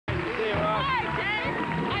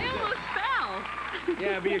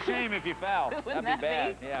Yeah, it'd be a shame if you fell. That'd be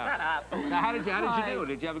bad. Yeah. Shut up. Now, how did you do?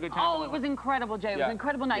 Did you have a good time? Oh, it was incredible, Jay. It was an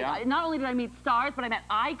incredible night. Yeah. Not only did I meet stars, but I met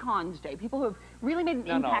icons, Jay. People who have really made an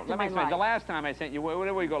impact in my life. The last time I sent you, where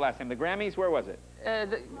did we go last time? The Grammys? Where was it?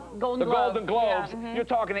 The Golden Globes. Golden Globes. Yeah. You're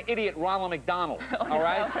talking to idiot Ronald McDonald, all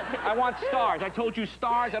right? I want stars. I told you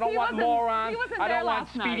stars. I don't want morons. I don't want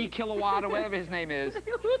Speedy Kilowatt or whatever his name is.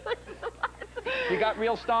 You got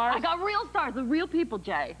real stars? I got real stars, the real people,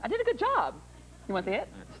 Jay. I did a good job. You want to see it?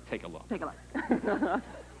 Let's take a look. Take a look.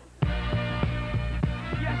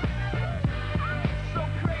 Yes. So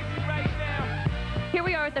crazy right now. Here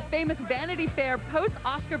we are at the famous Vanity Fair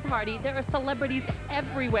post-Oscar party. There are celebrities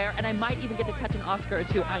everywhere, and I might even get to touch an Oscar or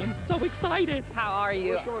two. I am so excited. How are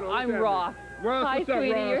you? I'm Ross. Ross, hi, what's up,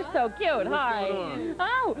 sweetie. Ross? You're so cute. What's Hi. going on?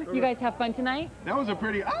 Oh, you guys have fun tonight? That was a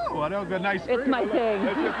pretty, that was a nice It's my thing.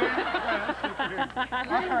 That's your thing? Yeah, that's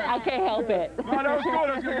your thing. I can't help it. No, that was good.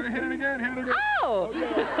 I was going to hit it again, Oh!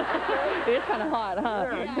 It is kind of hot, huh?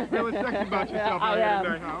 Yeah, you feel sexy about yourself out here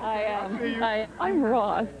today, huh? I am. See you. I'm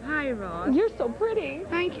Ross. Hi, Ross. You're so pretty.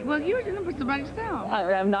 Thank you. Well, you didn't put so bad yourself.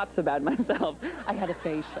 I'm not so bad myself. I had a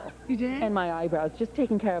facial. You did? And my eyebrows, just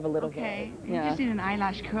taking care of a little Okay. bit. You just need an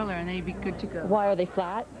eyelash curler and then you'd be good to go. Why, are they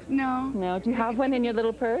flat? No. No. Do you have one in your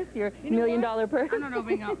little purse? Your $1 million purse? I'm not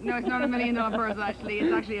opening up. No, it's not a $1 million purse, actually.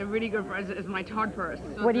 It's actually a really good purse. It's my third purse.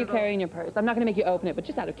 So What do you carry in your purse? I'm not going to make you open it, but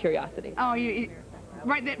just out of curiosity. Oh,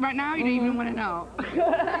 right now, you don't even want to know.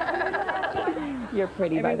 You're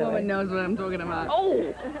pretty, by the way. Every woman knows what I'm talking about.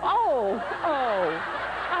 Oh! Oh! Oh!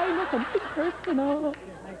 I know something personal.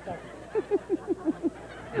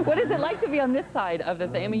 What is it like to be on this side of the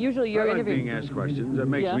thing? I mean, usually you're interviewing. being asked questions. That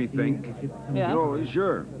makes me think. Yeah. Oh,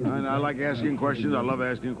 sure. I like asking questions. I love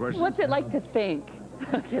asking questions. What's it like to think?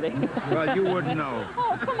 I'm kidding. Well, you wouldn't know.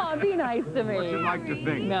 Oh, come on, be nice to me. What's it like to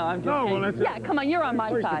think? No, I'm just No, kidding. well, that's Yeah, come on, you're on my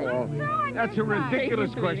First side. of all, that's a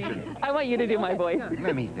ridiculous question. I want you to do my voice.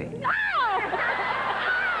 Let me think.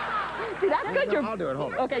 See, that's good. I'll do it.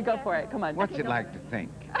 Hold on. Okay, go for it. Come on. What's it like to think?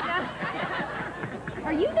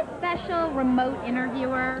 Are you the special remote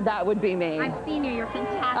interviewer? That would be me. I've seen you. You're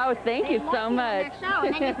fantastic. Oh, thank you so much. On their show,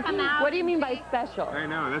 and then you come out. What do you mean by special? I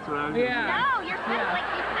know. That's what I was. No, you're special.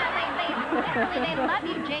 Like they love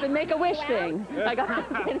you, Jake. The Make-A-Wish thing. I got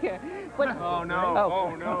this in here. What? Oh no! Oh.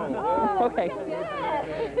 Oh no! Oh, okay.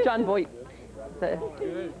 John Voight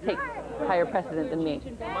takes higher precedent than me.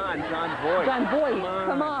 Come on, John Boyd. John Voight,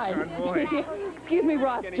 come on. John Boyd. Excuse me,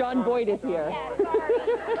 Ross. John Voight is here.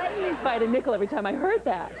 If I had a nickel every time I heard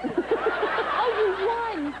that. Oh, you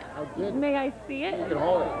won. I did. May I see it? You can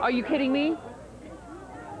hold it. Are you kidding me?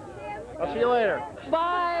 I'll see you later.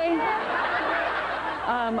 Bye.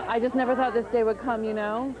 I just never thought this day would come, you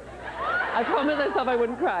know. I promised myself I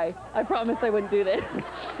wouldn't cry. I promised I wouldn't do this.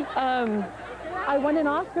 I won an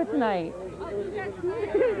Oscar tonight.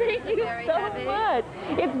 Thank you so much.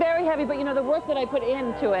 It's very heavy, but you know, the work that I put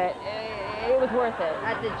into it, it was worth it.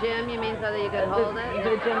 At the gym, you mean so that you could hold it?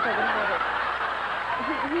 The gym so I can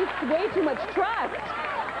hold it. He's way too much trust.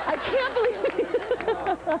 I can't believe it.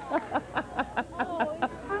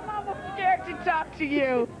 I'm almost scared to talk to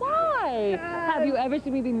you. Why? Have you ever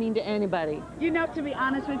seen me be mean to anybody? You know, to be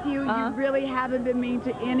honest with you, you really haven't been mean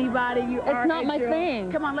to anybody. You are. It's not my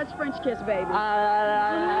thing. Come on, let's French kiss, baby.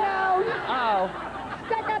 No. Oh.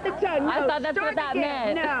 Stuck out the tongue. No, I thought that's what that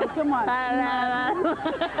again. meant. No, come on.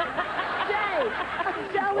 Jay, I'm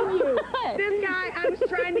telling you. This guy, I was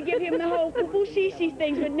trying to give him the whole foo-foo-shee-shee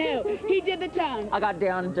things, but no, he did the tongue. I got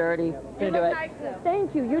down and dirty. Gonna do it. Nice, though.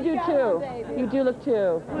 Thank you. You do too. You do look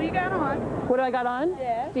too. Who you got on? What do I got on?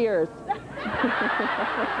 Yeah. Sears.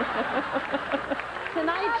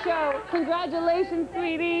 Tonight show. Congratulations,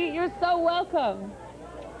 sweetie. You're so welcome.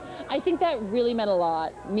 I think that really meant a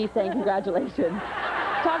lot, me saying congratulations.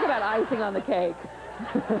 Talk about icing on the cake.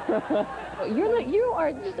 You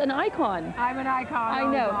are just an icon. I'm an icon. I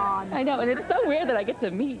know. I know, and it's so weird that I get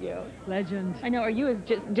to meet you. Legend. I know. Are you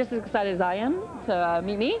just as excited as I am to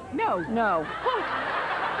meet me? No. No.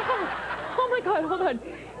 Oh my God! Hold on.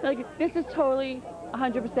 Like, this is totally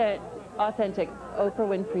 100% authentic. Oprah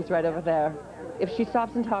Winfrey's right over there. If she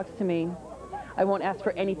stops and talks to me, I won't ask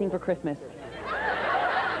for anything for Christmas.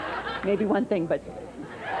 Maybe one thing, but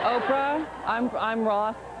Oprah, I'm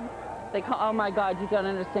Ross. They call, oh my God, you don't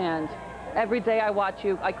understand. Every day I watch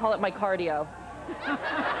you, I call it my cardio.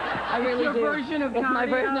 I really do. Version of it's cardio? my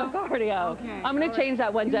version of cardio. Okay. I'm going to change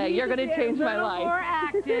that one day. You're going to change my life. More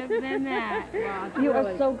active than that. Ross, You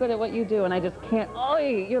really. are so good at what you do, and I just can't. Oh,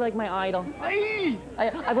 you're like my idol.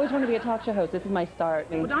 I've always wanted to be a talk show host. This is my start.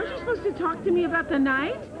 Well, aren't you supposed to talk to me about the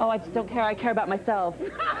night? Oh, I just don't care. I care about myself.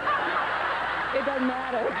 It doesn't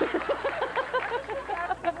matter.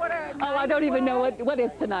 Oh, I don't even know what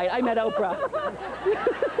is tonight. I met Oprah.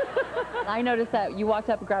 I noticed that you walked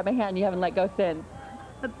up and grabbed my hand. You haven't let go since.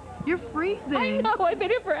 You're freezing. I know. I've been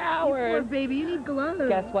here for hours. Poor baby, you need gloves.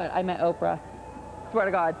 Guess what? I met Oprah. Swear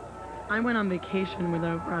to God. I went on vacation with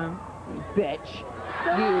Oprah. You bitch.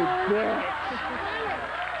 You bitch.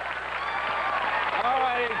 All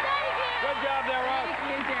righty. Good job there, Ross.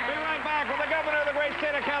 Be right back with the governor of the great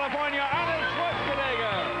state of California, Arnold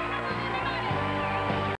Schwarzenegger.